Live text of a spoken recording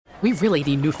We really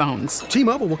need new phones.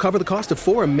 T-Mobile will cover the cost of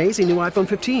 4 amazing new iPhone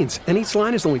 15s, and each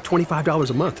line is only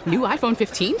 $25 a month. New iPhone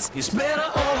 15s? It's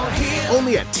better over here.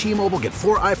 Only at T-Mobile, get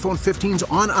 4 iPhone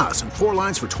 15s on us and 4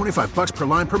 lines for $25 per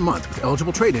line per month with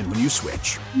eligible trade-in when you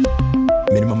switch.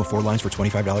 Minimum of 4 lines for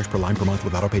 $25 per line per month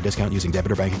with autopay discount using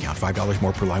debit or bank account. $5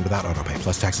 more per line without autopay,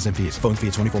 plus taxes and fees. Phone fee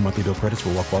at 24 monthly bill credits for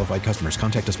well-qualified customers.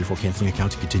 Contact us before canceling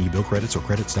account to continue bill credits or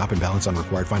credit stop and balance on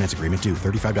required finance agreement due.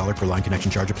 $35 per line connection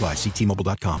charge applies. See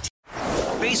T-Mobile.com.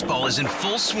 Baseball is in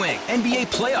full swing. NBA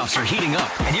playoffs are heating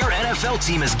up, and your NFL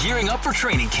team is gearing up for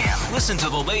training camp. Listen to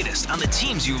the latest on the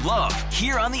teams you love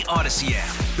here on the Odyssey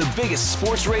app. The biggest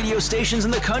sports radio stations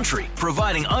in the country,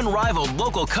 providing unrivaled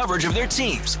local coverage of their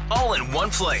teams, all in one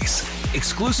place.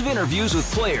 Exclusive interviews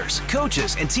with players,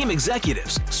 coaches, and team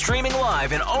executives, streaming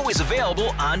live and always available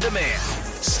on demand.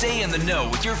 Stay in the know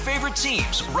with your favorite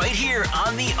teams right here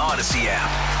on the Odyssey app.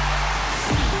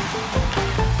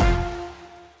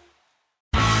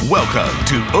 Welcome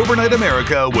to Overnight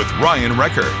America with Ryan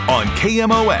Recker on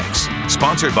KMOX.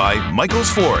 Sponsored by Michael's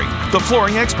Flooring, the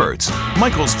flooring experts.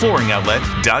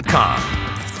 MichaelsFlooringOutlet.com.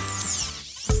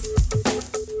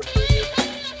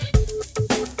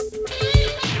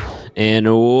 And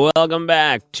welcome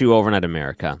back to Overnight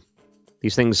America.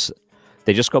 These things,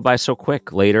 they just go by so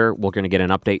quick. Later, we're going to get an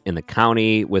update in the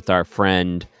county with our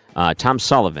friend Tom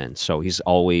Sullivan. So he's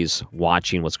always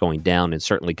watching what's going down, and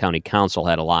certainly County Council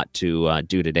had a lot to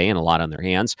do today and a lot on their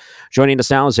hands. Joining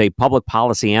us now is a public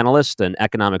policy analyst, an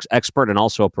economics expert, and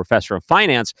also a professor of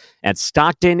finance at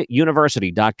Stockton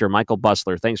University, Dr. Michael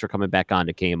Busler. Thanks for coming back on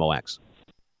to KMOX.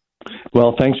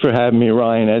 Well, thanks for having me,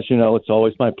 Ryan. As you know, it's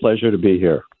always my pleasure to be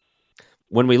here.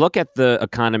 When we look at the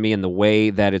economy and the way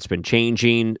that it's been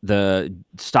changing, the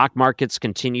stock markets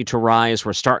continue to rise.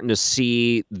 We're starting to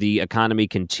see the economy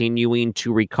continuing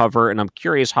to recover. And I'm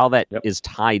curious how that is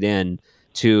tied in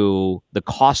to the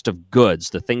cost of goods,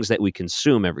 the things that we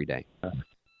consume every day.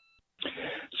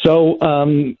 So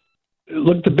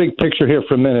look at the big picture here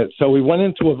for a minute. So we went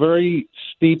into a very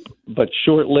steep but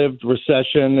short-lived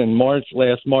recession in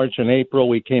last March and April.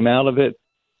 We came out of it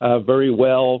very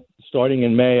well. Starting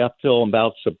in May up till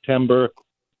about September,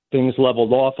 things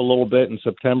leveled off a little bit in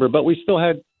September, but we still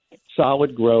had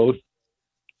solid growth.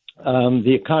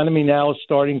 The economy now is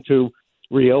starting to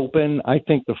reopen. I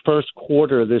think the first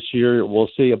quarter this year we'll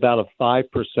see about a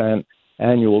 5%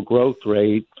 annual growth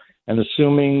rate. And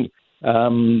assuming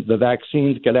the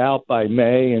vaccines get out by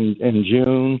May and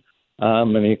June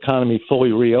and the economy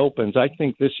fully reopens, I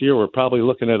think this year we're probably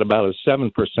looking at about a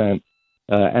 7%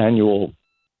 annual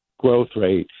growth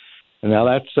rate. And now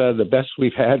that's the best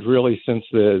we've had really since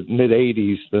the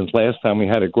mid-'80s, since last time we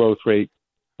had a growth rate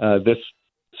this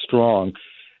strong.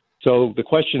 So the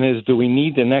question is, do we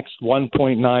need the next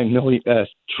 $1.9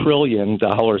 trillion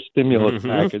stimulus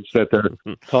package that they're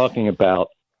talking about?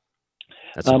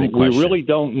 That's a big question. We really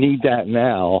don't need that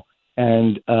now.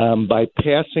 And by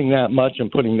passing that much and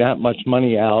putting that much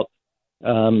money out,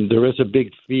 there is a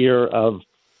big fear of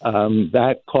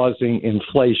that causing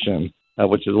inflation,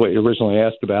 which is what you originally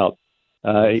asked about.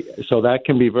 So that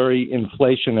can be very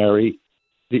inflationary.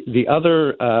 The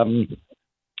other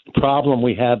problem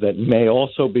we have that may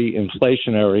also be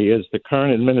inflationary is the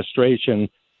current administration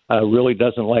really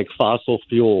doesn't like fossil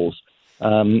fuels.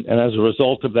 And as a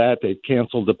result of that, they've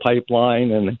canceled the pipeline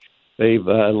and they've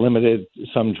limited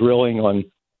some drilling on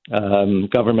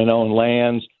government-owned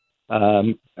lands.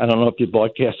 I don't know if you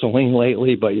bought gasoline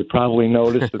lately, but you probably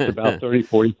noticed it's about 30,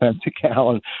 40 cents a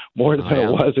gallon, more than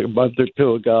it was a month or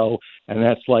two ago, and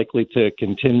that's likely to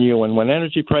continue. And when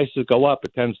energy prices go up,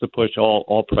 it tends to push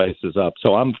all prices up.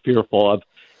 So I'm fearful of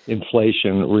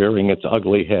inflation rearing its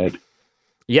ugly head.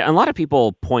 Yeah, a lot of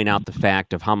people point out the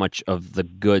fact of how much of the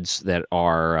goods that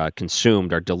are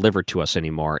consumed are delivered to us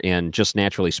anymore. And just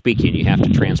naturally speaking, you have to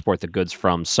transport the goods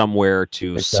from somewhere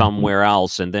to somewhere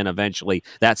else, and then eventually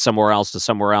that somewhere else to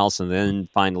somewhere else, and then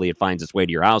finally it finds its way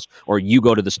to your house, or you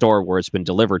go to the store where it's been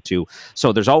delivered to.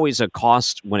 So there's always a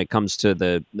cost when it comes to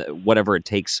the whatever it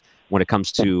takes when it comes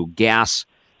to gas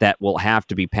that will have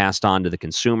to be passed on to the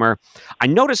consumer. I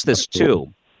noticed this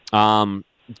too.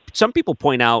 Some people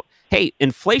point out, hey,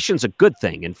 inflation's a good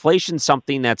thing. Inflation's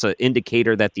something that's an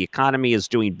indicator that the economy is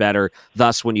doing better.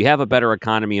 Thus, when you have a better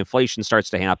economy, inflation starts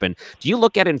to happen. Do you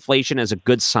look at inflation as a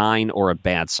good sign or a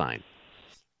bad sign?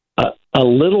 A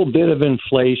little bit of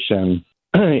inflation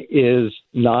is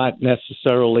not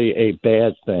necessarily a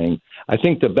bad thing. I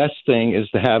think the best thing is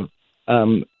to have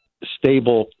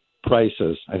stable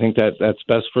prices. I think that's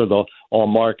best for all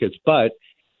markets. But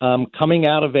coming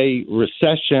out of a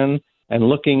recession and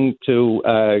looking to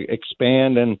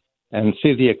expand and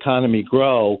see the economy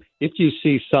grow, if you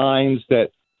see signs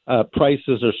that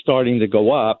prices are starting to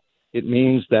go up, it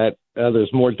means that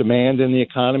there's more demand in the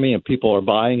economy and people are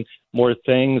buying more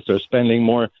things. They're spending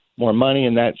more money,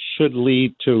 and that should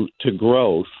lead to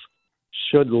growth.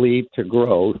 The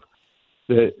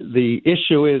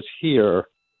issue is here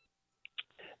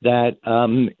that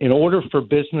in order for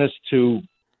business to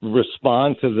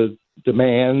respond to the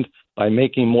demand by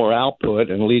making more output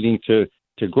and leading to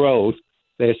growth,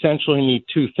 they essentially need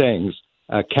two things,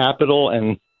 capital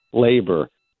and labor.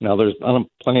 Now, there's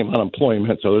plenty of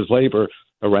unemployment, so there's labor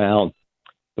around.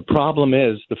 The problem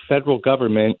is the federal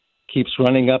government keeps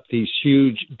running up these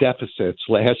huge deficits.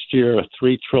 Last year, a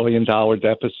 $3 trillion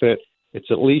deficit. It's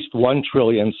at least $1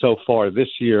 trillion so far this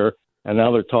year, and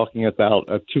now they're talking about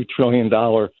a $2 trillion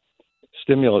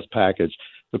stimulus package.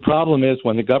 The problem is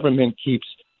when the government keeps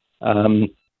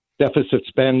deficit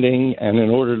spending, and in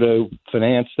order to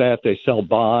finance that, they sell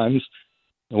bonds.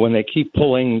 And when they keep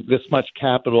pulling this much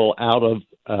capital out of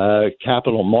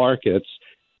capital markets,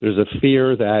 there's a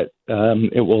fear that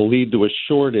it will lead to a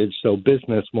shortage, so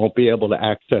business won't be able to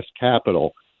access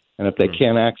capital. And if they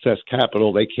can't access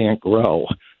capital, they can't grow.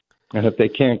 And if they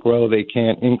can't grow, they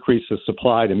can't increase the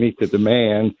supply to meet the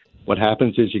demand. What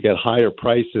happens is you get higher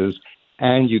prices,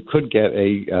 and you could get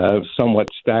a somewhat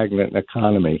stagnant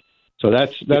economy. So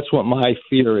that's what my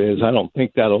fear is. I don't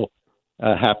think that'll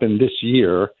happen this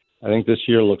year. I think this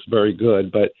year looks very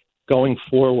good. But going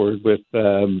forward with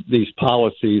these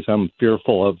policies, I'm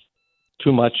fearful of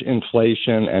too much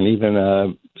inflation and even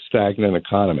a stagnant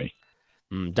economy.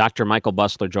 Dr. Michael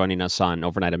Busler joining us on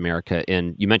Overnight America.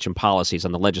 And you mentioned policies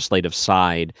on the legislative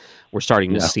side. We're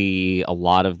starting to see a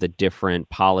lot of the different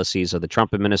policies of the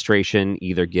Trump administration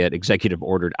either get executive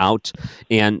ordered out.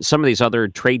 And some of these other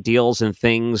trade deals and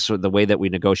things, or the way that we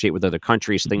negotiate with other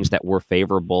countries, things that were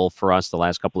favorable for us the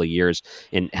last couple of years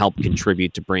and help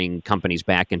contribute to bring companies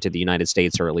back into the United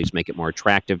States, or at least make it more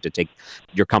attractive to take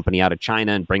your company out of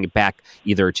China and bring it back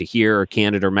either to here or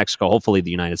Canada or Mexico, hopefully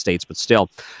the United States. But still,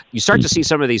 you start to see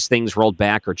some of these things rolled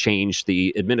back or changed.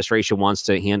 The administration wants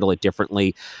to handle it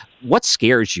differently. What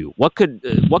scares you? What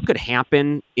could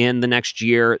happen in the next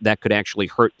year that could actually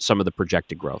hurt some of the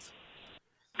projected growth?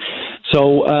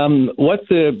 So what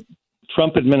the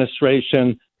Trump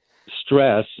administration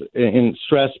stressed,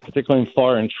 particularly in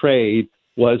foreign trade,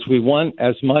 was we want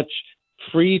as much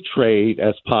free trade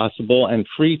as possible, and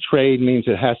free trade means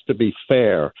it has to be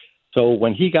fair. So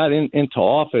when he got into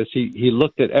office, he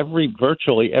looked at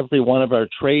virtually every one of our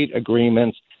trade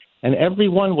agreements, and every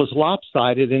one was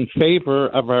lopsided in favor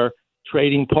of our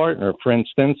trading partner. For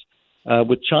instance,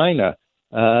 with China,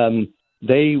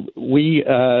 we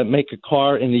make a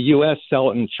car in the U.S.,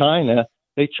 sell it in China,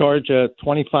 they charge a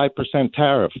 25%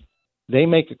 tariff. They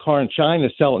make a car in China,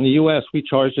 sell it in the U.S., we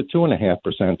charge a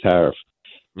 2.5% tariff.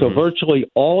 So virtually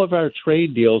all of our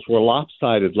trade deals were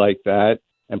lopsided like that.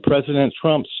 And President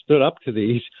Trump stood up to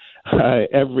these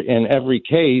in every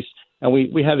case. And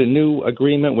we had a new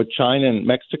agreement with China and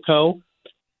Mexico,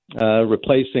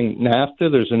 replacing NAFTA.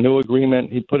 There's a new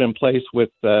agreement he put in place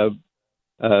with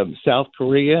South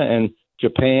Korea and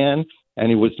Japan. And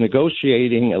he was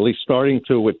negotiating, at least starting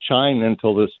to, with China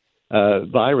until this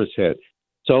virus hit.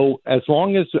 So as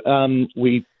long as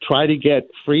we try to get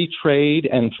free trade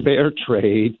and fair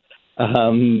trade,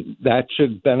 that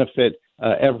should benefit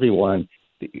everyone.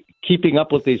 Keeping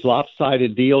up with these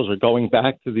lopsided deals or going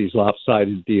back to these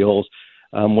lopsided deals,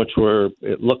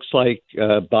 it looks like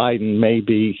Biden may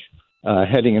be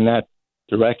heading in that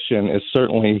direction, is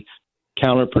certainly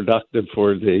counterproductive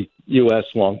for the U.S.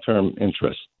 long-term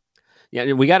interests.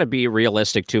 Yeah, we got to be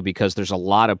realistic, too, because there's a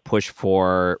lot of push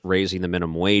for raising the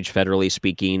minimum wage, federally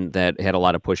speaking, that had a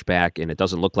lot of pushback, and it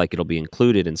doesn't look like it'll be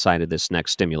included inside of this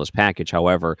next stimulus package.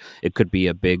 However, it could be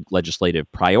a big legislative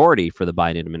priority for the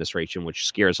Biden administration, which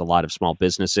scares a lot of small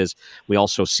businesses. We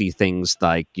also see things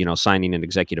like, signing an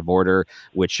executive order,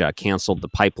 which canceled the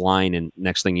pipeline, and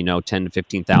next thing you know, 10 to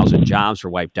 15,000 jobs were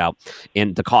wiped out.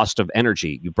 And the cost of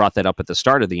energy, you brought that up at the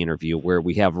start of the interview, where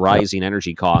we have rising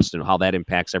energy costs and how that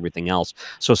impacts everything else.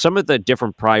 So some of the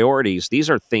different priorities, these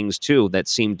are things, too, that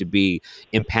seem to be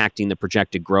impacting the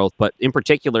projected growth. But in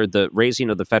particular, the raising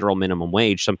of the federal minimum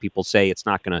wage, some people say it's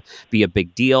not going to be a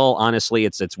big deal. Honestly,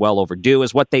 it's well overdue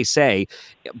is what they say.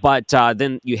 But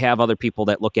then you have other people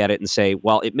that look at it and say,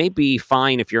 well, it may be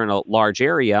fine if you're in a large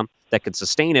area that could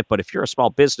sustain it. But if you're a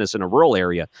small business in a rural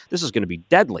area, this is going to be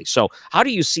deadly. So how do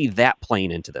you see that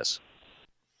playing into this?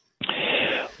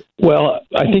 Well,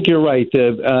 I think you're right.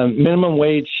 The minimum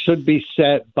wage should be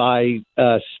set by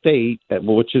state,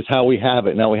 which is how we have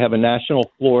it. Now we have a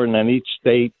national floor, and then each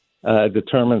state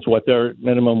determines what their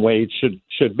minimum wage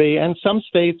should be. And some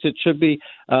states it should be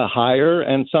higher,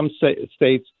 and some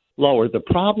states lower. The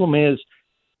problem is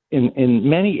in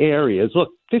many areas, look,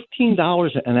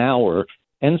 $15 an hour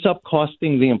ends up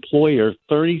costing the employer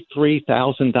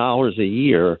 $33,000 a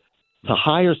year to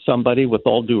hire somebody, with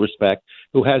all due respect,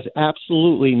 who has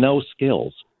absolutely no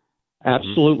skills.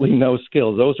 Absolutely no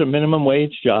skills. Those are minimum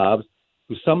wage jobs.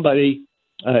 Somebody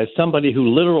who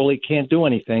literally can't do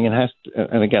anything and has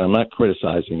to, and again, I'm not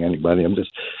criticizing anybody. I'm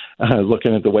just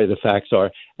looking at the way the facts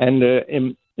are. And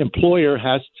the employer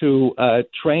has to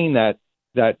train that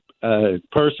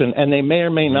person, and they may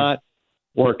or may not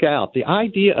work out. The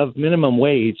idea of minimum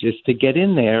wage is to get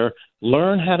in there,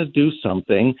 learn how to do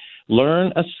something,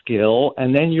 learn a skill,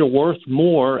 and then you're worth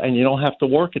more, and you don't have to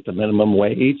work at the minimum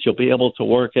wage. You'll be able to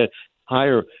work at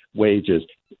higher wages.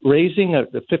 Raising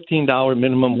the $15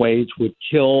 minimum wage would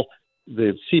kill,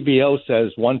 the CBO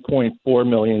says, 1.4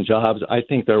 million jobs. I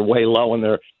think they're way low in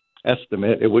their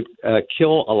estimate. It would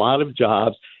kill a lot of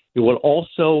jobs. It would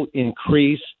also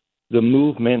increase the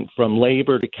movement from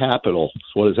labor to capital.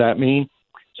 So what does that mean?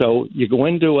 So you go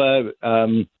into a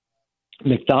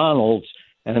McDonald's,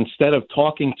 and instead of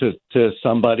talking to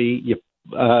somebody, you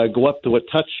go up to a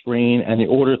touch screen and you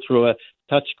order through a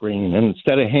touch screen. And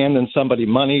instead of handing somebody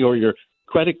money or your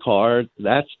credit card,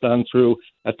 that's done through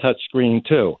a touch screen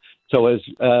too. So as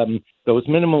those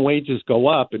minimum wages go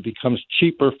up, it becomes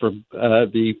cheaper for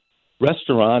the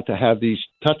restaurant to have these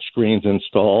touch screens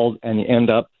installed, and you end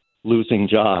up losing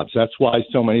jobs. That's why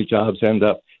so many jobs end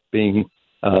up being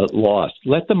lost.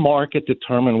 Let the market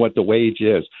determine what the wage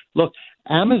is. Look,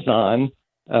 Amazon,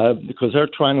 because they're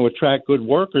trying to attract good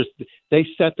workers, they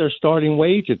set their starting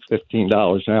wage at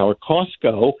 $15 an hour.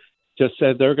 Costco just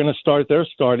said they're going to start their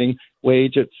starting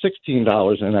wage at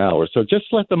 $16 an hour. So just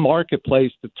let the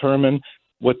marketplace determine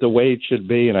what the wage should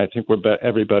be, and I think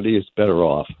everybody is better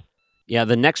off. Yeah,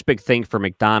 the next big thing for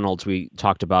McDonald's we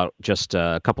talked about just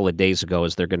a couple of days ago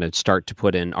is they're going to start to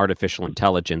put in artificial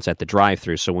intelligence at the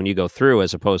drive-thru. So when you go through,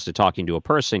 as opposed to talking to a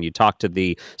person, you talk to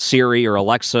the Siri or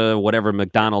Alexa, whatever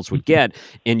McDonald's would get,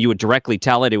 and you would directly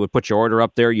tell it. It would put your order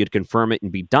up there. You'd confirm it and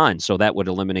be done. So that would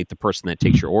eliminate the person that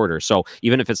takes your order. So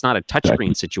even if it's not a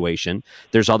touchscreen situation,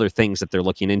 there's other things that they're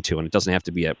looking into, and it doesn't have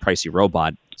to be a pricey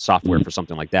robot. Software for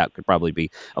something like that could probably be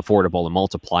affordable and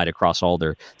multiplied across all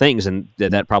their things, and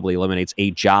that probably eliminates a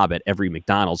job at every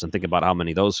McDonald's. And think about how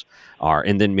many those are,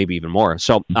 and then maybe even more.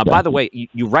 So, by the way,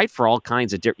 you write for all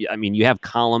kinds of different. I mean, you have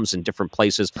columns in different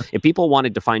places. If people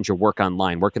wanted to find your work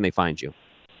online, where can they find you?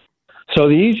 So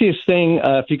the easiest thing,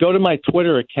 if you go to my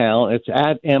Twitter account, it's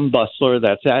at @mbusler.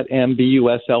 That's at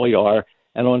 @mbusler,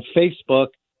 and on Facebook,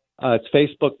 it's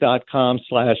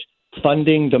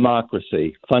facebook.com/Funding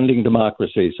Democracy.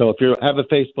 So if you have a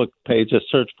Facebook page,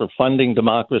 just search for Funding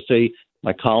Democracy.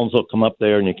 My columns will come up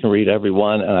there, and you can read every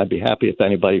one, and I'd be happy if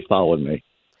anybody followed me.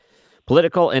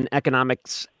 Political and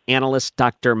economics analyst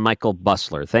Dr. Michael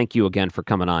Busler, thank you again for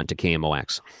coming on to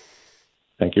KMOX.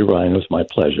 Thank you, Ryan. It was my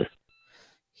pleasure.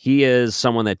 He is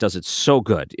someone that does it so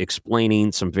good,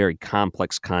 explaining some very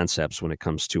complex concepts when it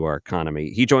comes to our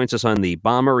economy. He joins us on the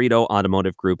Bomarito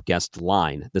Automotive Group guest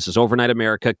line. This is Overnight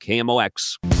America,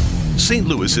 KMOX. St.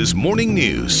 Louis's Morning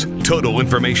News. Total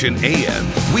Information AM.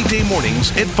 Weekday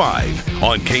mornings at 5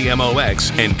 on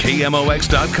KMOX and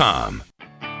KMOX.com.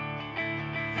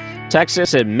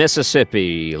 Texas and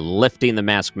Mississippi lifting the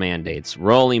mask mandates,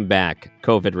 rolling back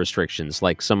COVID restrictions,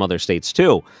 like some other states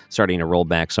too, starting to roll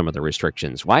back some of the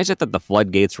restrictions. Why is it that the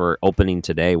floodgates were opening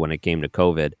today when it came to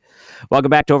COVID? Welcome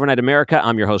back to Overnight America.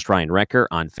 I'm your host, Ryan Recker,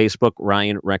 on Facebook,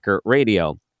 Ryan Recker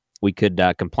Radio. We could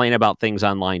complain about things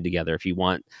online together. If you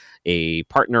want a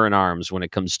partner in arms when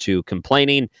it comes to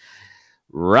complaining,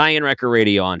 Ryan Recker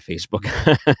Radio on Facebook,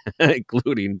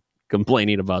 including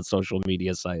complaining about social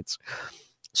media sites.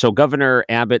 So Governor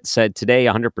Abbott said today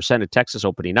 100% of Texas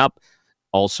opening up.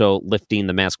 Also lifting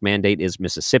the mask mandate is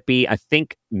Mississippi. I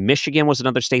think Michigan was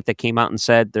another state that came out and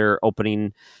said they're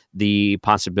opening the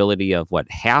possibility of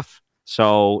half.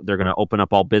 So they're going to open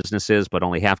up all businesses, but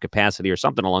only half capacity or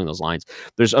something along those lines.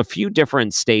 There's a few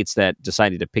different states that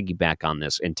decided to piggyback on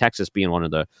this, and Texas being one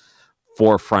of the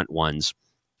forefront ones.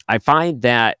 I find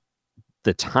that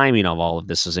the timing of all of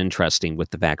this is interesting with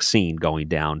the vaccine going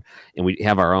down, and we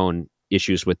have our own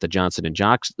issues with the Johnson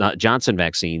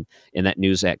vaccine, and that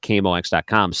news at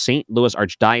KMOX.com. St. Louis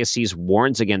Archdiocese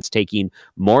warns against taking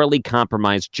morally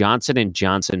compromised Johnson &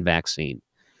 Johnson vaccine.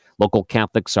 Local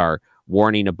Catholics are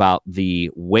warning about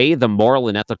the moral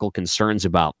and ethical concerns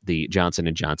about the Johnson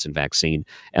 & Johnson vaccine,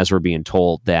 as we're being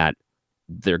told that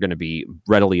they're going to be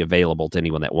readily available to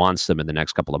anyone that wants them in the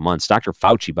next couple of months. Dr.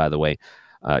 Fauci, by the way,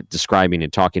 describing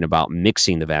and talking about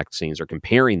mixing the vaccines or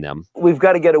comparing them. We've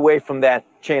got to get away from that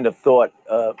chain of thought,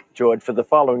 George, for the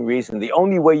following reason. The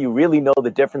only way you really know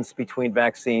the difference between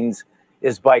vaccines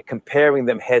is by comparing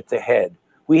them head to head.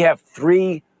 We have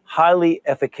 3 highly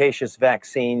efficacious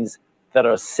vaccines that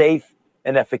are safe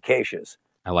and efficacious.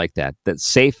 I like that. That's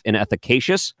safe and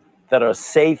efficacious? That are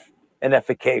safe and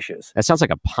efficacious. That sounds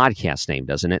like a podcast name,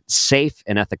 doesn't it? Safe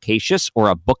and efficacious, or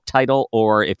a book title,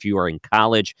 or if you are in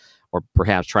college or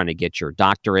perhaps trying to get your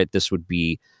doctorate, this would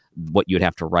be what you'd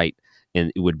have to write,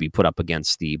 and it would be put up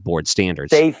against the board standards.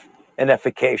 Safe and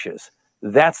efficacious.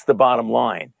 That's the bottom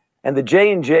line. And the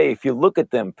J&J, if you look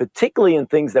at them, particularly in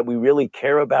things that we really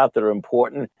care about that are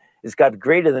important, it's got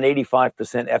greater than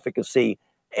 85% efficacy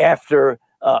after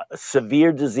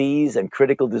severe disease and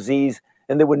critical disease.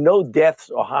 And there were no deaths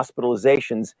or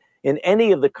hospitalizations in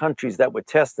any of the countries that were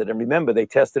tested. And remember, they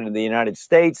tested in the United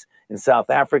States, in South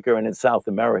Africa, and in South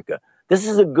America. This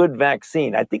is a good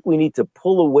vaccine. I think we need to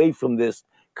pull away from this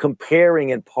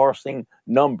comparing and parsing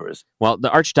numbers. Well, the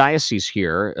Archdiocese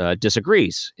here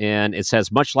disagrees, and it says,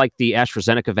 much like the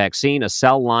AstraZeneca vaccine, a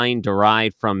cell line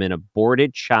derived from an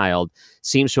aborted child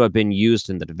seems to have been used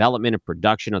in the development and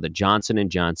production of the Johnson &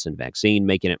 Johnson vaccine,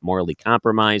 making it morally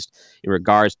compromised. In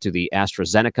regards to the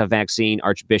AstraZeneca vaccine,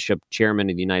 Archbishop Chairman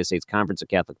of the United States Conference of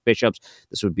Catholic Bishops,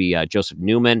 this would be Joseph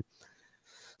Newman,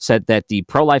 said that the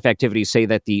pro-life activities say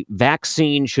that the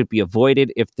vaccine should be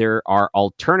avoided if there are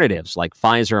alternatives like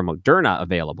Pfizer or Moderna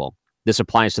available. This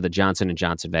applies to the Johnson &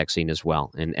 Johnson vaccine as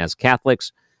well. And as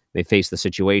Catholics may face the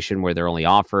situation where they're only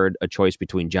offered a choice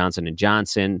between Johnson &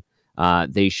 Johnson,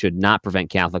 they should not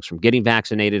prevent Catholics from getting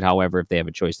vaccinated. However, if they have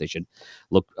a choice, they should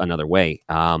look another way.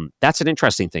 That's an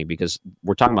interesting thing because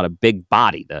we're talking about a big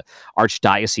body. The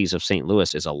Archdiocese of St.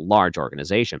 Louis is a large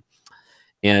organization.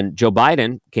 And Joe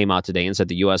Biden came out today and said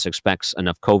the U.S. expects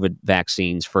enough COVID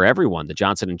vaccines for everyone, the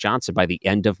Johnson & Johnson, by the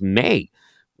end of May.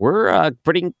 We're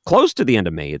pretty close to the end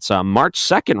of May. It's March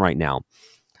 2nd right now.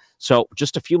 So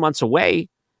just a few months away,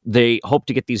 they hope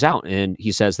to get these out. And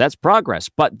he says that's progress.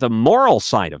 But the moral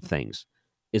side of things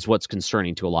is what's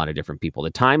concerning to a lot of different people.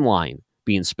 The timeline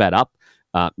being sped up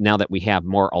now that we have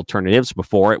more alternatives.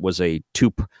 Before, it was a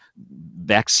 2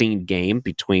 vaccine game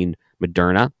between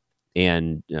Moderna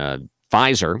and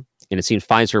Pfizer, and it seems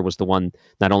Pfizer was the one,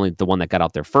 not only the one that got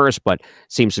out there first, but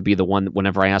seems to be the one.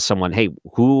 Whenever I ask someone, "Hey,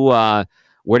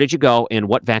 where did you go, and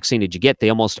what vaccine did you get?" they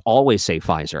almost always say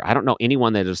Pfizer. I don't know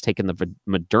anyone that has taken the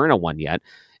Moderna one yet.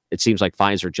 It seems like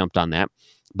Pfizer jumped on that.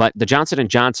 But the Johnson &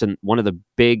 Johnson, one of the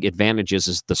big advantages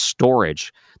is the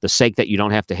storage, the sake that you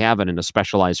don't have to have it in a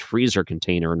specialized freezer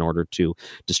container in order to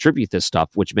distribute this stuff,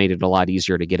 which made it a lot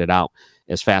easier to get it out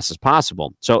as fast as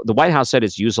possible. So the White House said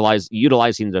it's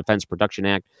utilizing the Defense Production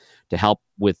Act to help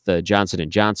with the Johnson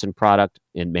 & Johnson product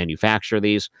and manufacture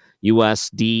these.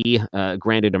 USD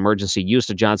granted emergency use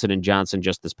to Johnson & Johnson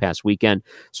just this past weekend,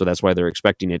 so that's why they're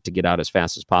expecting it to get out as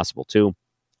fast as possible too.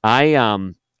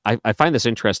 I find this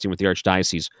interesting with the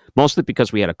Archdiocese, mostly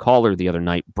because we had a caller the other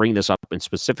night bring this up and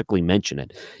specifically mention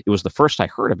it. It was the first I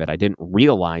heard of it. I didn't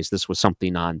realize this was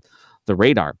something on the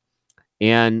radar.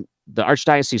 And the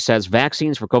Archdiocese says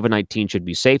vaccines for COVID-19 should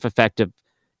be safe, effective,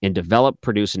 and developed,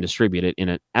 produced, and distributed in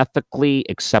an ethically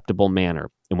acceptable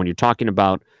manner. And when you're talking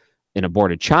about an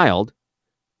aborted child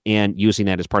and using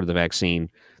that as part of the vaccine,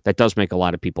 that does make a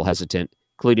lot of people hesitant,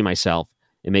 including myself.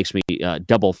 It makes me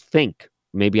double think.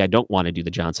 Maybe I don't want to do the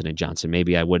Johnson & Johnson.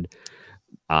 Maybe I would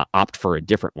opt for a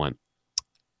different one.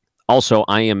 Also,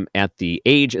 I am at the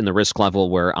age and the risk level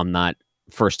where I'm not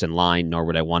first in line, nor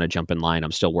would I want to jump in line.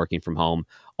 I'm still working from home.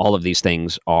 All of these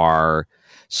things are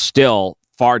still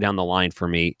far down the line for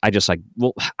me.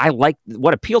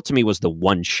 What appealed to me was the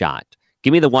one shot.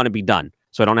 Give me the one and be done,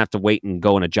 so I don't have to wait and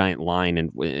go in a giant line,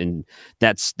 and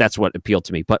that's what appealed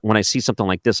to me. But when I see something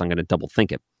like this, I'm going to double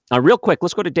think it. Real quick,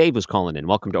 let's go to Dave, who's calling in.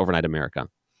 Welcome to Overnight America.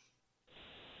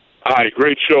 Hi,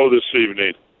 great show this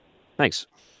evening. Thanks.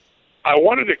 I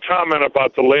wanted to comment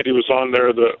about the lady who was on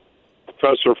there, the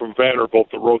professor from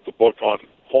Vanderbilt that wrote the book on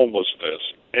homelessness.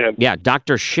 And yeah,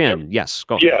 Dr. Shin. Yes,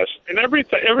 go. Yes, and every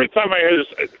time I hear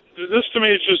this to me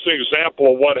is just an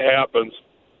example of what happens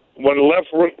when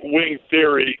left-wing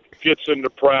theory gets into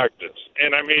practice.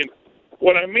 And I mean,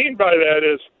 what I mean by that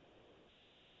is,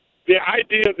 the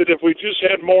idea that if we just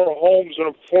had more homes and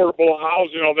affordable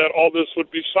housing, all this would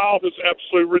be solved is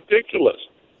absolutely ridiculous.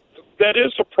 That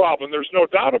is a problem. There's no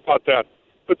doubt about that.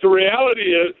 But the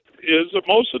reality is that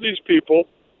most of these people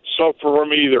suffer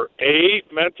from either A,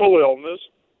 mental illness,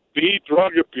 B,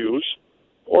 drug abuse,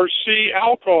 or C,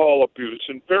 alcohol abuse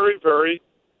in very, very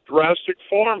drastic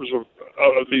forms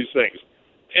of these things.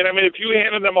 And, I mean, if you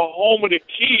handed them a home with a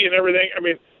key and everything, I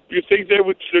mean, You think they're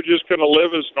just going to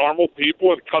live as normal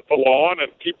people and cut the lawn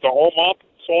and keep the home up,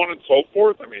 so on and so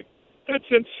forth? I mean, that's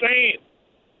insane.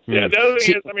 Yeah, the other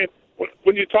thing is, I mean,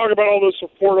 when you talk about all this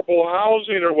affordable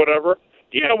housing or whatever,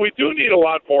 yeah, we do need a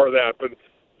lot more of that. But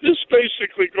this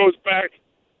basically goes back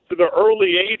to the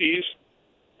early 80s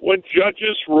when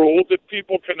judges ruled that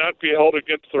people cannot be held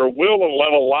against their will and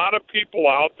let a lot of people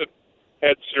out that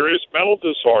had serious mental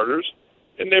disorders,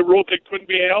 and they ruled they couldn't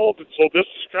be held. And so this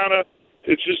is kind of,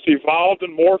 it's just evolved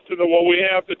and morphed into what we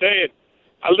have today. And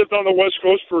I lived on the West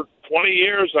Coast for 20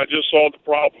 years. I just saw the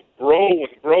problem grow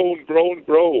and grow and grow and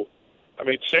grow. I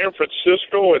mean, San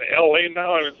Francisco and L.A.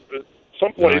 now, I mean,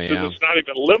 some places it's not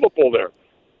even livable there.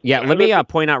 Yeah, let me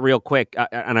point out real quick,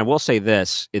 and I will say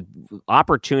this,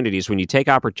 opportunities, when you take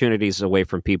opportunities away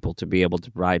from people to be able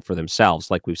to provide for themselves,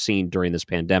 like we've seen during this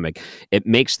pandemic, it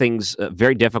makes things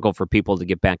very difficult for people to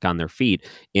get back on their feet,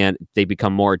 and they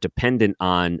become more dependent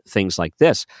on things like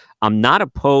this. I'm not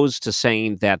opposed to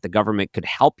saying that the government could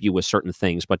help you with certain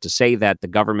things, but to say that the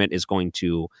government is going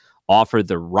to offer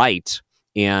the right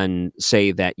and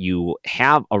say that you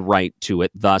have a right to it,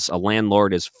 thus a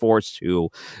landlord is forced to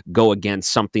go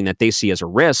against something that they see as a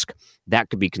risk, that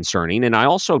could be concerning. And I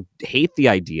also hate the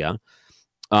idea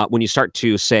when you start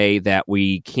to say that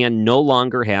we can no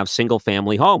longer have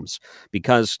single-family homes,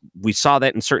 because we saw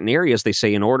that in certain areas. They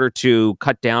say in order to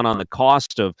cut down on the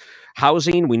cost of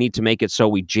housing, we need to make it so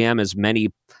we jam as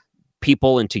many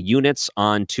people into units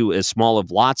onto as small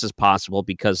of lots as possible,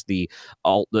 because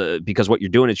because what you're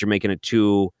doing is you're making it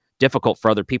too difficult for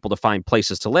other people to find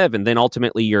places to live, and then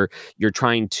ultimately you're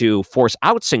trying to force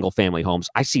out single family homes.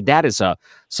 I see that as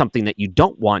something that you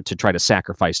don't want to try to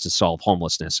sacrifice to solve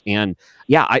homelessness. And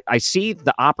yeah, I see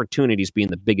the opportunities being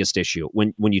the biggest issue.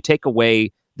 When you take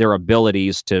away their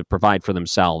abilities to provide for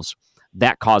themselves,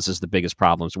 that causes the biggest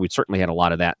problems. We certainly had a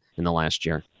lot of that in the last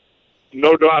year.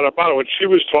 No doubt about it. When she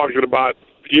was talking about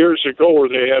years ago where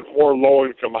they had more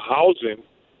low-income housing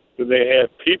than they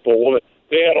had people, well,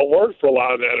 they had a word for a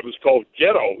lot of that. It was called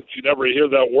ghetto. You never hear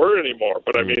that word anymore.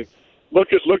 But, I mean,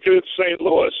 look at St.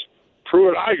 Louis,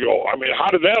 Pruitt-Igoe. I mean, how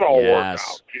did that all work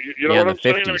out? You know what I'm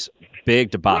saying? In the 50s,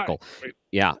 big debacle. Right. I mean,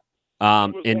 yeah.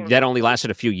 And that only lasted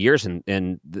a few years, and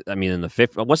I mean, in the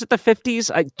 50s, was it the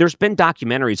 50s? There's been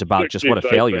documentaries about 60s, just what a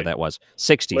failure that was.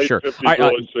 60s, late sure. 50s, all right,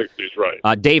 early 60s,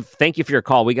 right. Dave, thank you for your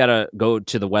call. We got to go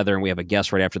to the weather, and we have a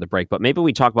guest right after the break. But maybe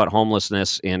we talk about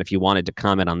homelessness, and if you wanted to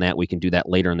comment on that, we can do that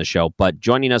later in the show. But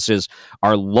joining us is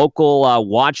our local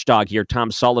watchdog here,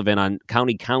 Tom Sullivan, on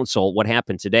County Council. What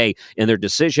happened today in their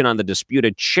decision on the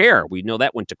disputed chair? We know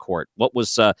that went to court. What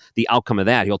was the outcome of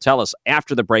that? He'll tell us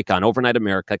after the break on Overnight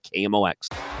America, KMOX.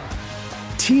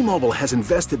 T-Mobile has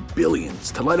invested billions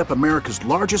to light up America's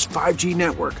largest 5G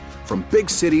network, from big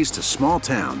cities to small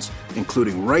towns,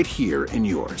 including right here in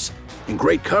yours. And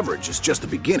great coverage is just the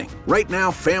beginning. Right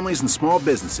now, families and small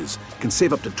businesses can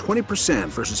save up to 20%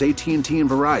 versus AT&T and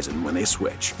Verizon when they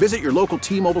switch. Visit your local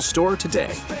T-Mobile store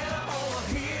today.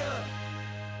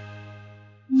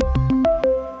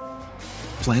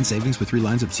 Plan savings with 3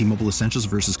 lines of T-Mobile Essentials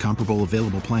versus comparable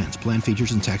available plans. Plan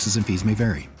features and taxes and fees may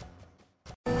vary.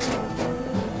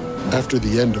 After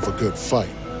the end of a good fight,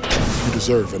 you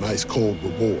deserve an ice-cold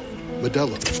reward.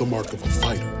 Modelo, the mark of a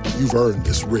fighter. You've earned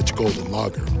this rich golden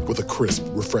lager with a crisp,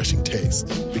 refreshing taste.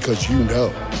 Because you know,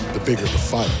 the bigger the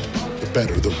fight, the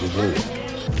better the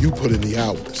reward. You put in the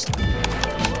hours,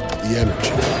 the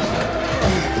energy,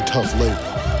 the tough labor.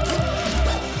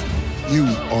 You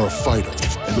are a fighter,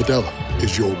 and Modelo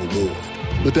is your reward.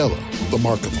 Modelo, the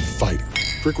mark of a fighter.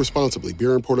 Drink responsibly.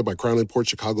 Beer imported by Crown Imports,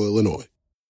 Chicago, Illinois.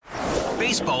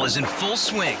 Baseball is in full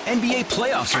swing. NBA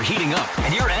playoffs are heating up,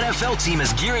 and your NFL team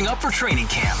is gearing up for training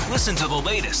camp. Listen to the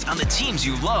latest on the teams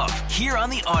you love here on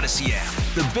the Odyssey app.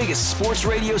 The biggest sports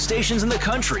radio stations in the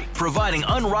country, providing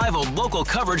unrivaled local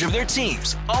coverage of their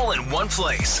teams, all in one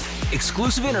place.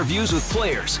 Exclusive interviews with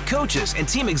players, coaches, and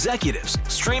team executives,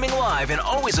 streaming live and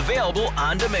always available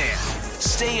on demand.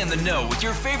 Stay in the know with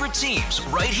your favorite teams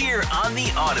right here on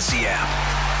the Odyssey app.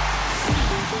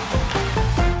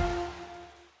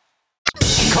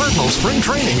 Cardinal spring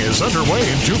training is underway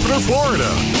in Jupiter, Florida,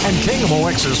 and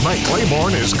KMOX's Mike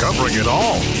Claiborne is covering it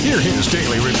all. Hear his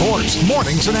daily reports,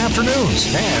 mornings and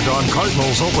afternoons, and on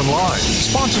Cardinals Open Line,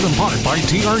 sponsored in part by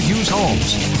T.R. Hughes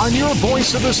Homes, on your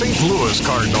voice of the St. Louis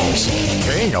Cardinals,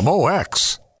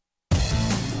 KMOX.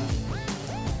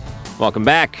 Welcome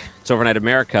back. It's Overnight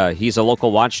America. He's a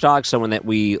local watchdog, someone that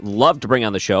we love to bring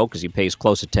on the show because he pays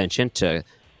close attention to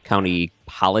county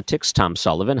politics. Tom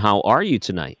Sullivan, how are you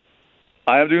tonight?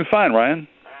 I am doing fine, Ryan.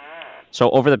 So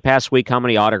over the past week, how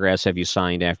many autographs have you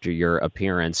signed after your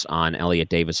appearance on Elliot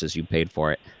Davis's You Paid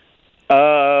For It?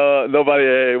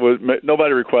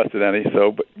 Nobody requested any,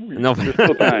 so but no, there's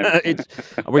still time.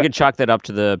 We could chalk that up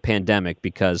to the pandemic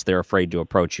because they're afraid to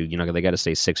approach you. You know, they got to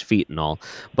stay 6 feet and all.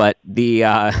 But the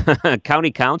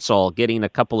county council getting a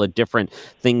couple of different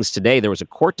things today. There was a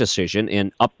court decision,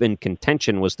 and up in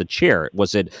contention was the chair.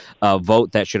 Was it a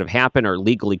vote that should have happened or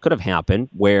legally could have happened,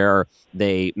 where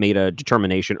they made a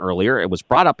determination earlier? It was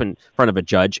brought up in front of a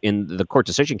judge, and the court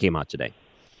decision came out today.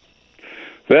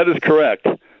 That is correct.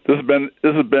 This has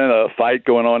been a fight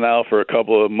going on now for a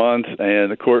couple of months,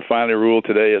 and the court finally ruled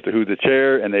today as to who's the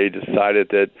chair, and they decided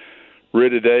that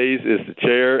Rita Days is the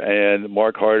chair and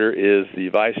Mark Harder is the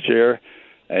vice chair,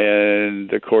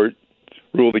 and the court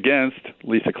ruled against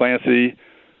Lisa Clancy,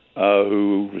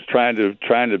 who was trying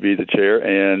to be the chair,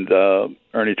 and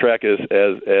Ernie Trekis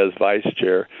as vice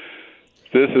chair.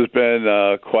 This has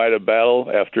been quite a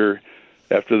battle after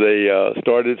they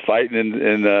started fighting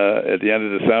at the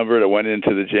end of December. That went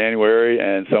into the January,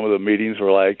 and some of the meetings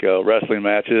were like wrestling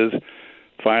matches.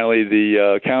 Finally,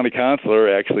 the county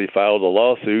councilor actually filed a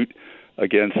lawsuit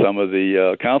against some of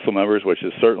the council members, which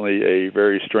is certainly a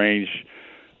very strange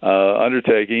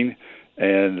undertaking.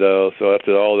 And so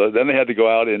after all that, then they had to go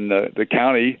out in the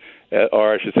county,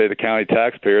 or I should say the county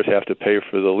taxpayers have to pay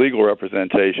for the legal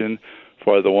representation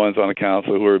for the ones on the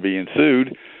council who are being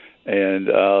sued. And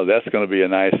that's going to be a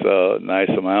nice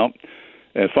amount.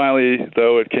 And finally,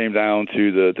 though, it came down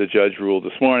to the judge ruled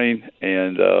this morning,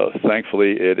 and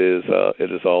thankfully it is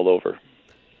all over.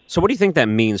 So what do you think that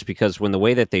means? Because when the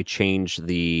way that they changed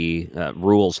the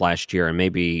rules last year, and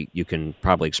maybe you can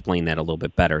probably explain that a little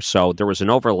bit better. So there was an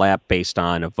overlap based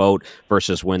on a vote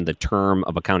versus when the term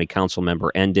of a county council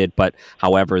member ended. But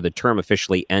however, the term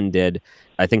officially ended.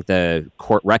 I think the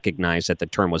court recognized that the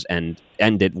term was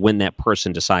ended when that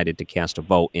person decided to cast a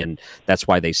vote. And that's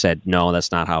why they said, no,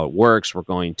 that's not how it works. We're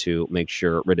going to make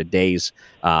sure Rita Days,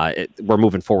 we're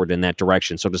moving forward in that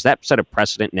direction. So does that set a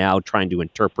precedent now trying to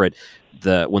interpret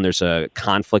when there's a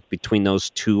conflict between those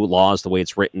two laws, the way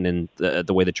it's written and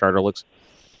the way the charter looks?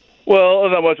 Well,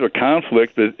 not much of a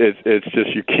conflict, but it's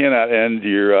just you cannot end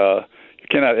your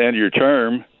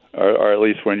term, or at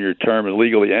least when your term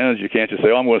legally ends, you can't just say,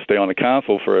 "Oh, I'm going to stay on the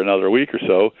council for another week or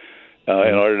so,"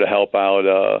 in order to help one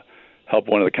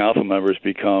of the council members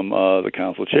become the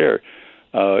council chair.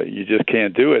 You just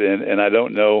can't do it, and I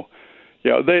don't know.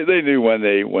 You know, they knew when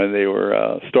they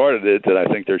were started it that I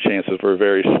think their chances were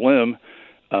very slim.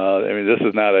 I mean, this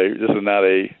is not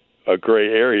a gray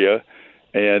area,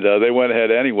 and they went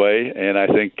ahead anyway. And I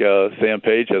think Sam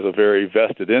Page has a very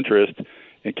vested interest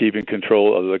in keeping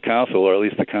control of the council, or at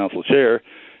least the council chair.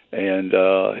 And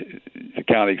the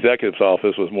county executive's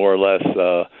office was more or less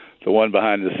the one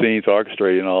behind the scenes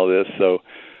orchestrating all this. So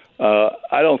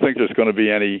I don't think there's going to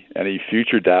be any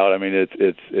future doubt. I mean, it's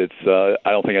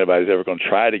I don't think anybody's ever going to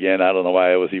try it again. I don't know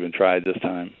why it was even tried this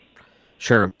time.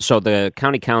 Sure. So the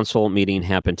county council meeting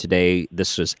happened today.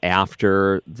 This was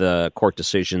after the court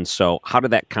decision. So how did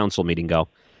that council meeting go?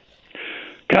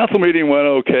 Council meeting went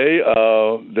okay.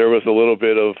 There was a little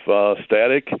bit of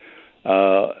static.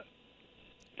 After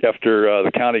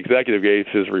the county executive gave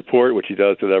his report, which he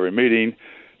does at every meeting,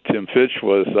 Tim Fitch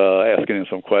was asking him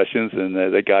some questions, and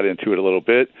they got into it a little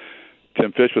bit.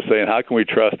 Tim Fitch was saying, how can we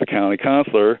trust the county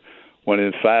councilor when,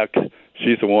 in fact,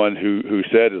 she's the one who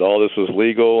said that all this was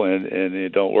legal and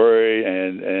don't worry,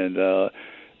 and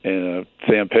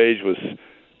Sam Page was,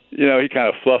 you know, he kind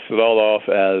of fluffs it all off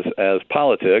as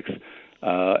politics,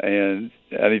 and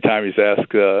anytime he's asked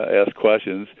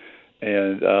questions,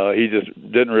 and he just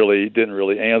didn't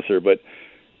really answer. But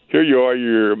here you are,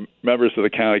 you're members of the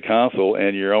county council,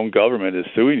 and your own government is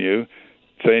suing you,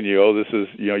 saying this is,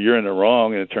 you're in the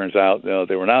wrong, and it turns out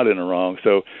they were not in the wrong.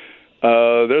 So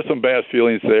there's some bad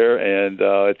feelings there, and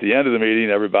at the end of the meeting,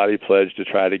 everybody pledged to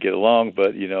try to get along,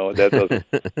 but that doesn't.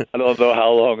 I don't know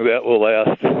how long that will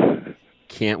last.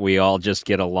 Can't we all just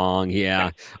get along?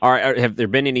 Yeah. All right. Have there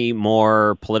been any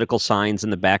more political signs in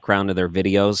the background of their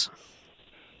videos?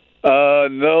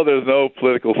 No, there's no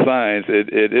political signs.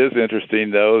 It is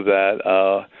interesting, though,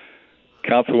 that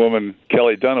Councilwoman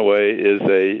Kelly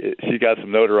Dunaway she got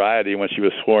some notoriety when she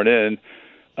was sworn in.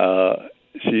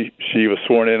 She was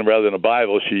sworn in rather than a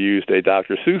Bible. She used a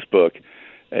Dr. Seuss book,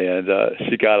 and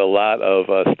she got a lot of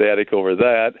static over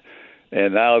that.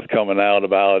 And now it's coming out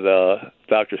about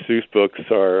Dr. Seuss books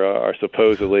are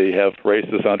supposedly have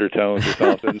racist undertones or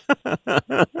something.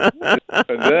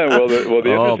 And then, the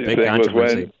interesting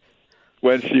thing was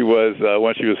when she was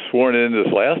sworn in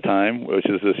this last time, which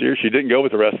is this year, she didn't go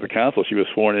with the rest of the council. She was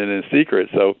sworn in secret.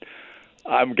 So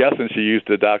I'm guessing she used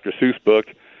the Dr. Seuss book,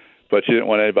 but she didn't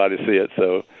want anybody to see it.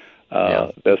 So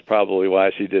that's probably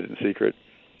why she did it in secret.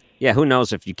 Yeah, who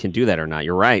knows if you can do that or not.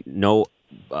 You're right. No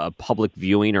public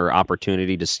viewing or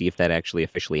opportunity to see if that actually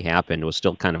officially happened. It was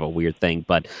still kind of a weird thing.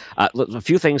 But a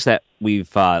few things that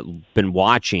we've been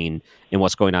watching in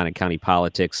what's going on in county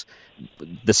politics.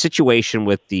 The situation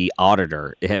with the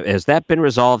auditor, has that been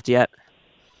resolved yet?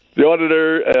 The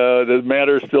auditor, the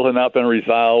matter still has not been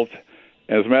resolved.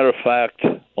 As a matter of fact,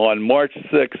 on March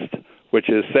 6th, which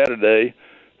is Saturday,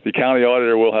 the county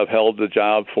auditor will have held the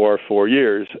job for 4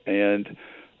 years. And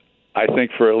I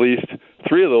think for at least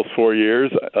 3 of those 4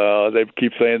 years, they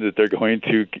keep saying that they're going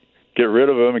to get rid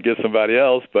of him and get somebody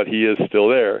else, but he is still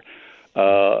there.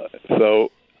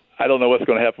 So I don't know what's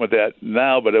going to happen with that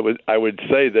now, but I would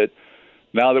say that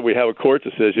now that we have a court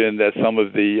decision, that some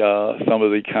of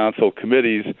the council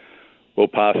committees will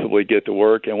possibly get to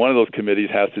work, and one of those committees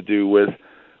has to do with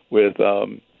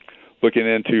looking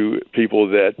into people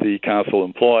that the council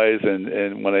employs,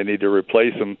 and when they need to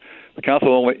replace them. The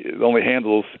council only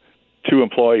handles 2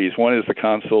 employees. One is the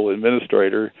council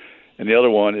administrator, and the other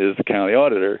one is the county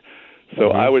auditor. So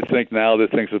I would think now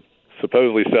that things have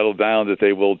supposedly settled down that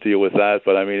they will deal with that.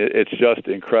 But I mean, it's just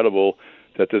incredible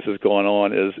that this is going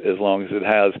on as long as it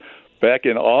has. Back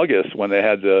in August, when they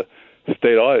had the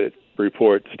state audit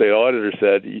report, the state auditor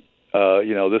said,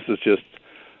 this is just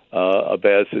a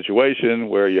bad situation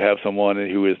where you have someone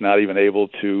who is not even able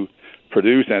to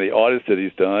produce any audits that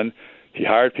he's done. He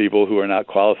hired people who are not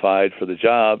qualified for the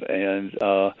job, and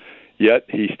yet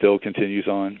he still continues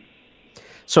on.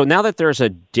 So now that there's a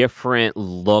different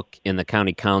look in the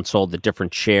county council, the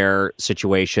different chair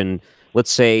situation,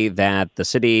 let's say that the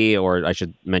city, or I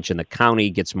should mention the county,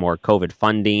 gets more COVID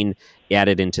funding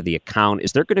added into the account.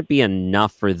 Is there going to be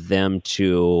enough for them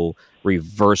to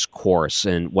reverse course?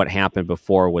 And what happened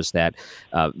before was that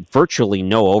virtually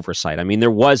no oversight. I mean,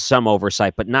 there was some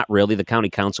oversight, but not really. The county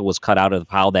council was cut out of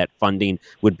how that funding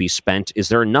would be spent. Is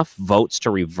there enough votes to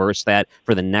reverse that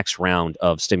for the next round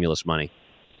of stimulus money?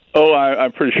 Oh,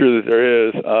 I'm pretty sure that there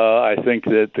is. I think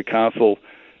that the council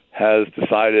has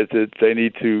decided that they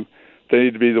need to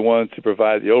be the one to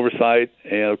provide the oversight,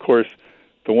 and of course,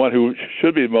 the one who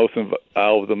should be most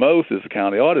involved the most is the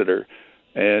county auditor,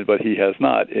 but he has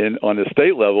not. And on the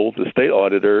state level, the state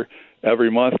auditor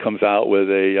every month comes out with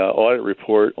a audit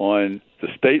report on the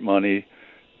state money,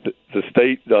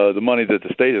 the money that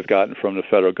the state has gotten from the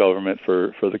federal government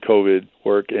for the COVID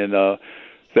work, and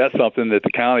that's something that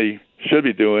the county should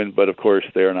be doing, but of course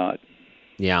they're not.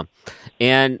 Yeah.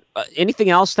 And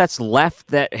anything else that's left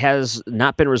that has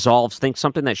not been resolved? Think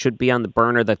something that should be on the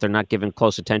burner that they're not giving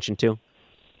close attention to?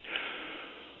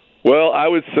 Well, I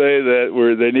would say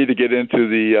that they need to get into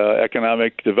the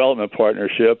economic development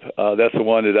partnership. That's the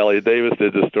one that Elliot Davis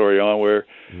did the story on, where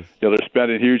they're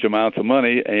spending huge amounts of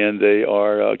money and they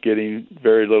are getting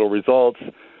very little results.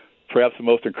 Perhaps the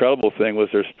most incredible thing was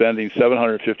they're spending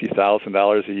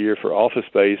 $750,000 a year for office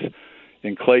space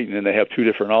in Clayton, and they have 2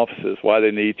 different offices. Why they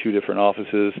need 2 different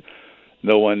offices,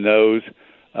 no one knows.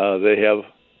 They have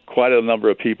quite a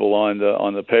number of people on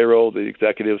the payroll. The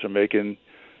executives are making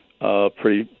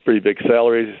pretty big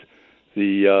salaries.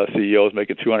 The CEO is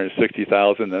making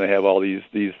 $260,000. Then they have all these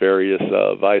various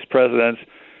vice presidents,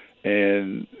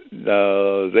 and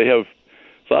they've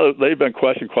been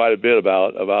questioned quite a bit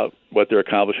about what they're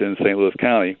accomplishing in St. Louis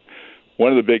County. One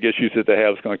of the big issues that they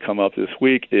have is going to come up this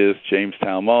week is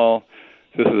Jamestown Mall.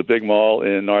 This is a big mall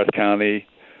in North County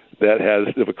that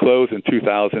it closed in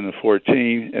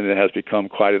 2014, and it has become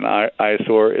quite an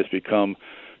eyesore. It's become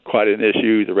quite an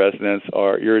issue. The residents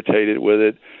are irritated with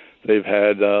it. They've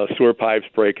had sewer pipes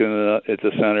break at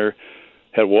the center,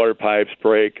 had water pipes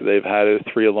break. They've had a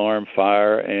 3-alarm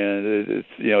fire, and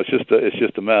it's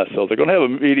just a mess. So they're going to have a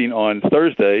meeting on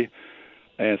Thursday,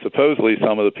 and supposedly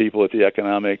some of the people at the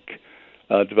Economic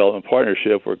Development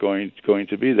Partnership were going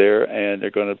to be there, and they're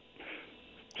going to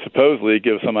supposedly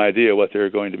give some idea what they're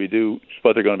going to be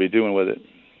doing with it.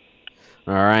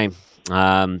 All right.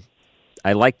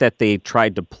 I like that they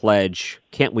tried to pledge,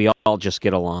 can't we all just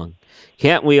get along?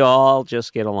 Can't we all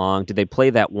just get along? Did they play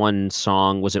that one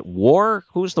song? Was it War?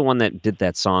 Who's the one that did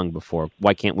that song before?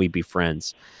 Why Can't We Be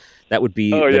Friends? That would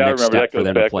be the next step for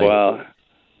them to play. Wow.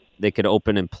 They could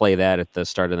open and play that at the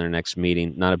start of their next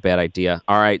meeting. Not a bad idea.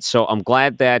 All right, so I'm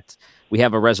glad that we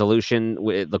have a resolution.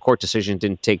 The court decision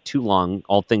didn't take too long.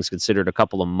 All things considered, a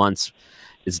couple of months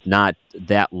is not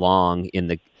that long in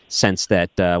the sense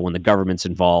that when the government's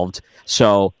involved.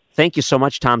 So thank you so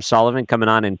much, Tom Sullivan, coming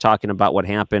on and talking about what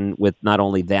happened with not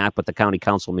only that, but the county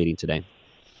council meeting today.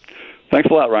 Thanks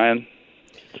a lot, Ryan.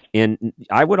 And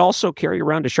I would also carry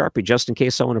around a Sharpie just in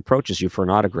case someone approaches you for an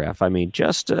autograph. I mean,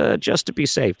 just to be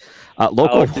safe.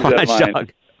 Local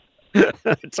watchdog.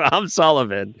 Tom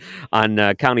Sullivan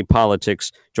on County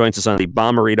Politics joins us on the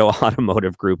Bomarito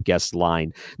Automotive Group guest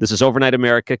line. This is Overnight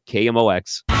America,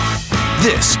 KMOX.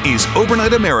 This is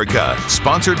Overnight America,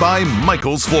 sponsored by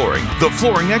Michael's Flooring, the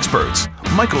flooring experts.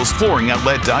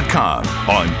 MichaelsFlooringOutlet.com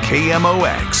on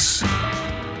KMOX.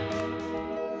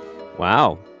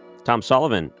 Wow. Tom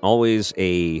Sullivan, always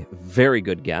a very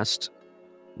good guest.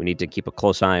 We need to keep a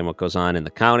close eye on what goes on in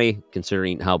the county,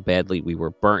 considering how badly we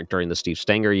were burnt during the Steve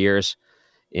Stenger years.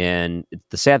 And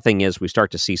the sad thing is we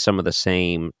start to see some of the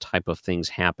same type of things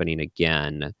happening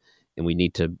again, and we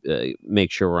need to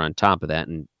make sure we're on top of that.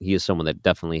 And he is someone that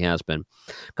definitely has been.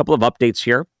 A couple of updates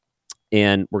here,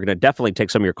 and we're going to definitely take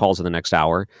some of your calls in the next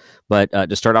hour. But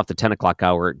to start off the 10 o'clock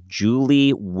hour,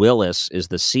 Julie Willis is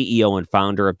the CEO and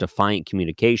founder of Defiant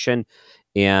Communication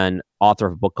and author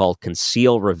of a book called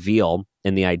Conceal Reveal.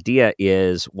 And the idea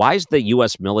is, why is the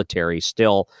U.S. military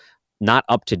still not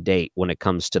up to date when it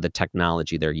comes to the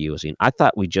technology they're using? I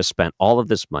thought we just spent all of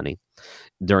this money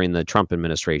during the Trump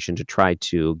administration to try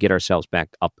to get ourselves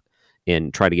back up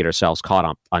and try to get ourselves caught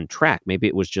up on track. Maybe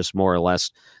it was just more or less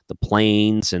the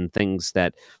planes and things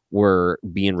that were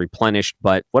being replenished.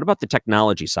 But what about the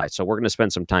technology side? So we're going to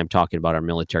spend some time talking about our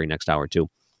military next hour, too.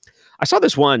 I saw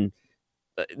this one.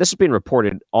 This is being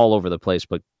reported all over the place,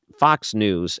 but Fox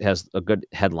News has a good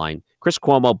headline. Chris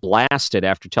Cuomo blasted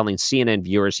after telling CNN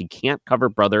viewers he can't cover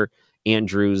brother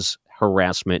Andrew's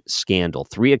harassment scandal.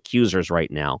 3 accusers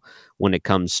right now when it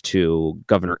comes to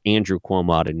Governor Andrew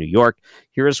Cuomo out of New York.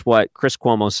 Here's what Chris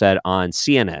Cuomo said on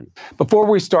CNN. Before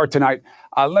we start tonight,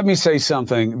 let me say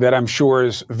something that I'm sure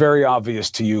is very obvious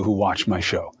to you who watch my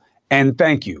show. And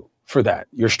thank you for that.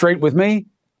 You're straight with me.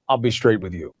 I'll be straight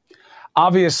with you.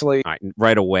 Obviously. All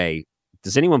right away.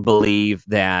 Does anyone believe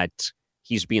that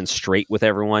he's being straight with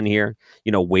everyone here?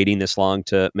 You know, waiting this long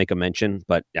to make a mention,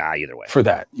 but either way. For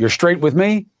that. You're straight with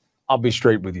me. I'll be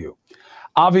straight with you.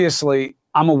 Obviously,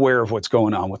 I'm aware of what's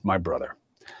going on with my brother.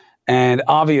 And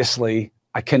obviously,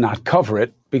 I cannot cover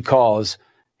it because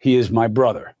he is my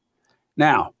brother.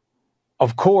 Now,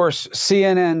 of course,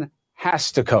 CNN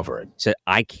has to cover it. So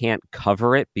I can't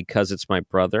cover it because it's my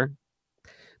brother.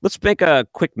 Let's make a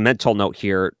quick mental note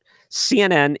here.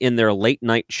 CNN, in their late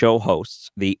night show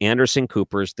hosts, the Anderson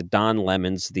Coopers, the Don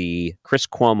Lemons, the Chris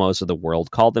Cuomos of the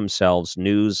world, call themselves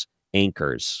news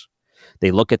anchors.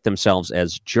 They look at themselves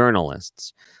as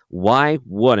journalists. Why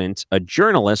wouldn't a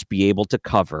journalist be able to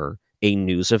cover a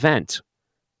news event?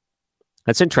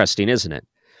 That's interesting, isn't it?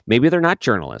 Maybe they're not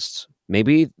journalists.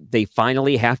 Maybe they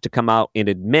finally have to come out and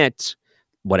admit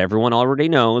what everyone already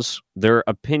knows. They're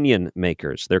opinion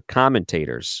makers. They're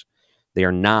commentators. They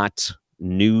are not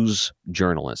news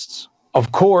journalists.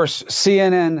 Of course,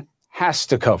 CNN has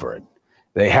to cover it.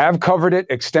 They have covered it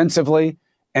extensively,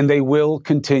 and they will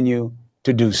continue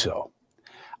to do so.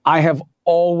 I have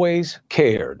always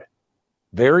cared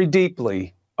very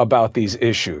deeply about these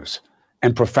issues,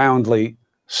 and profoundly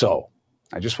so.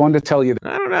 I just wanted to tell you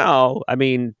that. I don't know. I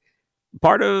mean,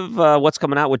 part of what's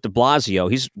coming out with de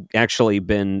Blasio, he's actually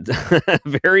been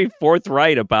very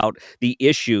forthright about the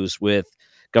issues with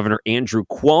Governor Andrew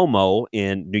Cuomo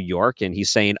in New York. And he's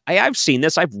saying, I've seen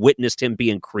this. I've witnessed him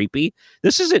being creepy.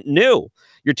 This isn't new.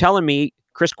 You're telling me,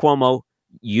 Chris Cuomo,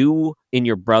 you and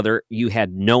your brother, you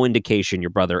had no indication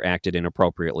your brother acted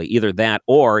inappropriately. Either that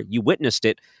or you witnessed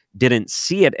it, didn't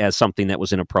see it as something that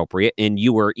was inappropriate, and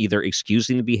you were either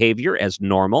excusing the behavior as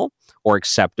normal or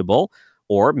acceptable,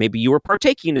 or maybe you were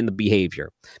partaking in the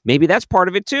behavior. Maybe that's part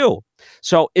of it too.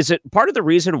 So is it part of the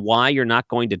reason why you're not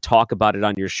going to talk about it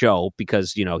on your show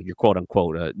because, you know, you're quote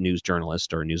unquote a news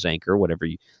journalist or a news anchor, whatever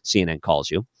CNN calls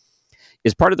you,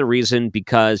 is part of the reason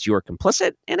because you're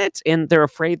complicit in it and they're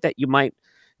afraid that you might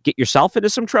get yourself into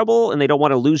some trouble and they don't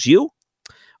want to lose you?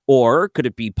 Or could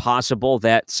it be possible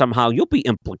that somehow you'll be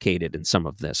implicated in some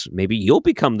of this? Maybe you'll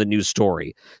become the news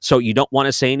story. So you don't want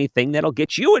to say anything that'll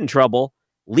get you in trouble,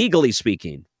 legally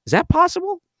speaking. Is that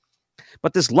possible?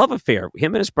 But this love affair,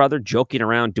 him and his brother joking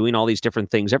around, doing all these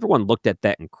different things, everyone looked at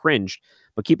that and cringed.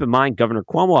 But keep in mind, Governor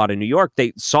Cuomo out of New York,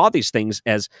 they saw these things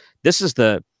as this is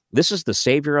the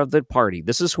savior of the party.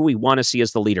 This is who we want to see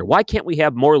as the leader. Why can't we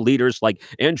have more leaders like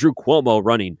Andrew Cuomo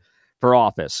running for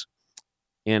office?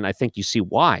 And I think you see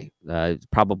why.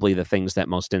 Probably the things that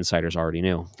most insiders already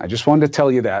knew. I just wanted to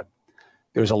tell you that.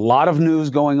 There's a lot of news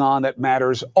going on that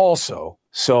matters also.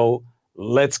 So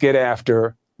let's get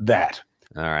after that.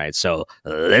 All right. So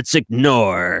let's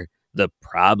ignore the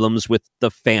problems with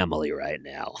the family right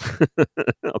now.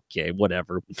 Okay,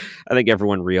 whatever. I think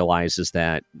everyone realizes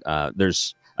that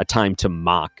there's a time to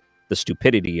mock the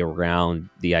stupidity around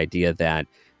the idea that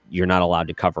you're not allowed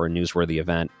to cover a newsworthy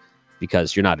event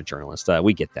because you're not a journalist.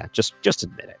 We get that. Just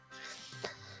admit it.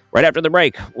 Right after the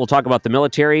break, we'll talk about the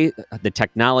military, the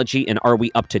technology, and are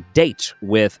we up to date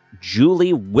with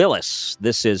Julie Willis?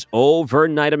 This is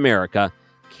Overnight America,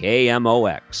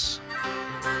 KMOX.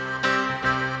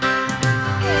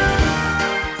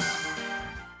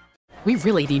 We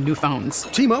really need new phones.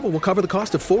 T-Mobile will cover the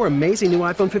cost of 4 amazing new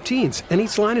iPhone 15s, and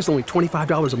each line is only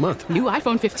 $25 a month. New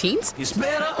iPhone 15s? It's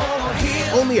better over here.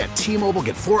 Only at T-Mobile,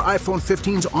 get 4 iPhone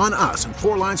 15s on us and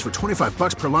 4 lines for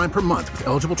 $25 per line per month with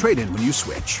eligible trade-in when you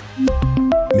switch.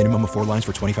 Minimum of 4 lines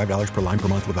for $25 per line per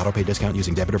month with autopay discount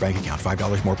using debit or bank account.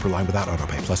 $5 more per line without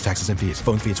autopay, plus taxes and fees.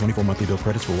 Phone fee at 24 monthly bill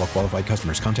credits for well-qualified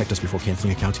customers. Contact us before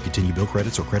canceling account to continue bill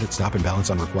credits or credit stop and balance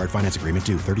on required finance agreement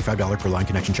due. $35 per line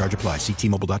connection charge applies. See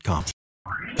T-Mobile.com.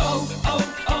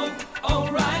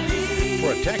 O'Reilly.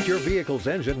 Protect your vehicle's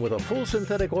engine with a full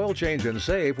synthetic oil change and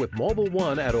save with Mobil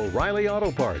 1 at O'Reilly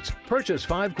Auto Parts. Purchase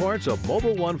 5 quarts of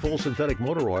Mobil 1 full synthetic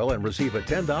motor oil and receive a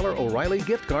 $10 O'Reilly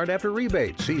gift card after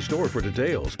rebate. See store for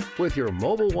details. With your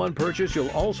Mobil 1 purchase,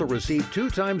 you'll also receive 2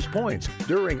 times points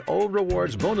during O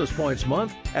Rewards Bonus Points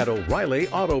Month at O'Reilly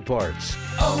Auto Parts.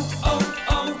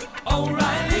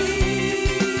 O'Reilly.